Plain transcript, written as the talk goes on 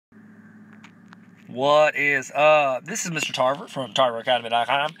What is up? This is Mr. Tarver from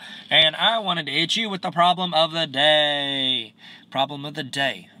TarverAcademy.com, and I wanted to hit you with the problem of the day. Problem of the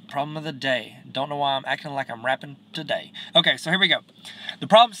day. Problem of the day. Don't know why I'm acting like I'm rapping today. Okay, so here we go. The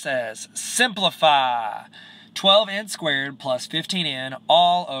problem says, simplify 12n squared plus 15n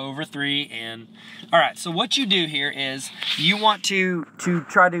all over 3n. Alright, so what you do here is you want to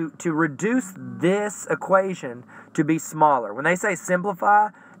try to reduce this equation to be smaller. When they say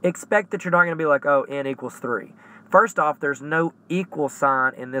simplify, expect that you're not going to be like, oh, n equals 3. First off, there's no equal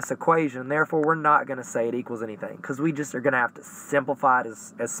sign in this equation, therefore we're not going to say it equals anything, because we just are going to have to simplify it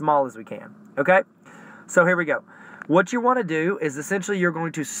as small as we can. Okay? So here we go. What you want to do is essentially you're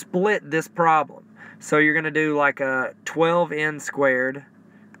going to split this problem. So you're going to do like a 12n squared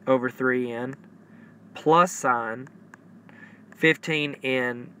over 3n plus sign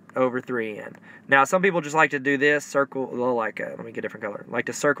 15n over 3n. Now, some people just like to do this, circle, let me get a different color. Like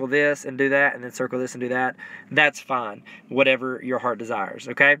to circle this and do that, and then circle this and do that. That's fine, whatever your heart desires,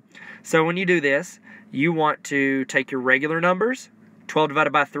 okay? So when you do this, you want to take your regular numbers. 12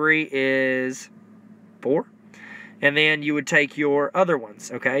 divided by 3 is 4. And then you would take your other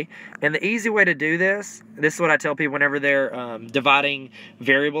ones, okay? And the easy way to do this is what I tell people whenever they're dividing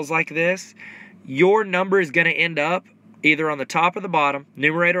variables like this. Your number is going to end up either on the top or the bottom,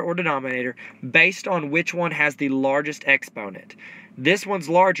 numerator or denominator, based on which one has the largest exponent. This one's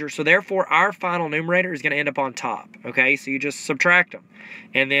larger, so therefore our final numerator is going to end up on top, okay? So you just subtract them.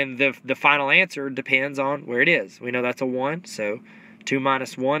 And then the final answer depends on where it is. We know that's a 1, so 2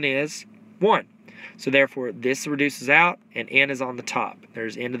 minus 1 is 1. So therefore this reduces out, and n is on the top.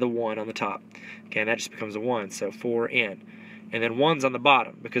 There's n to the 1 on the top. Okay, and that just becomes a 1, so 4n. And then 1's on the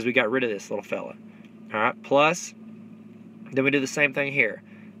bottom, because we got rid of this little fella. Alright, plus... Then we do the same thing here.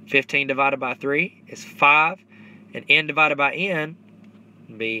 15 divided by 3 is 5. And n divided by n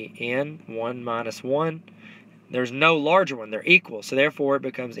would be n, 1 minus 1. There's no larger one. They're equal. So therefore it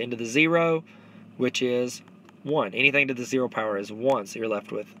becomes n to the 0, which is 1. Anything to the 0 power is 1. So you're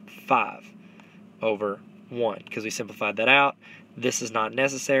left with 5 over 1. Because we simplified that out. This is not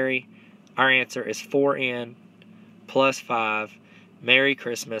necessary. Our answer is 4n plus 5. Merry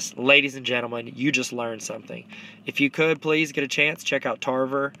Christmas. Ladies and gentlemen, you just learned something. If you could, please get a chance, check out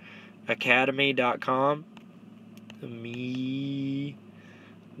TarverAcademy.com. Me.com.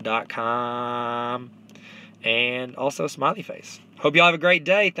 And also Smiley Face. Hope y'all have a great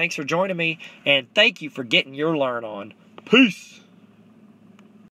day. Thanks for joining me. And thank you for getting your learn on. Peace.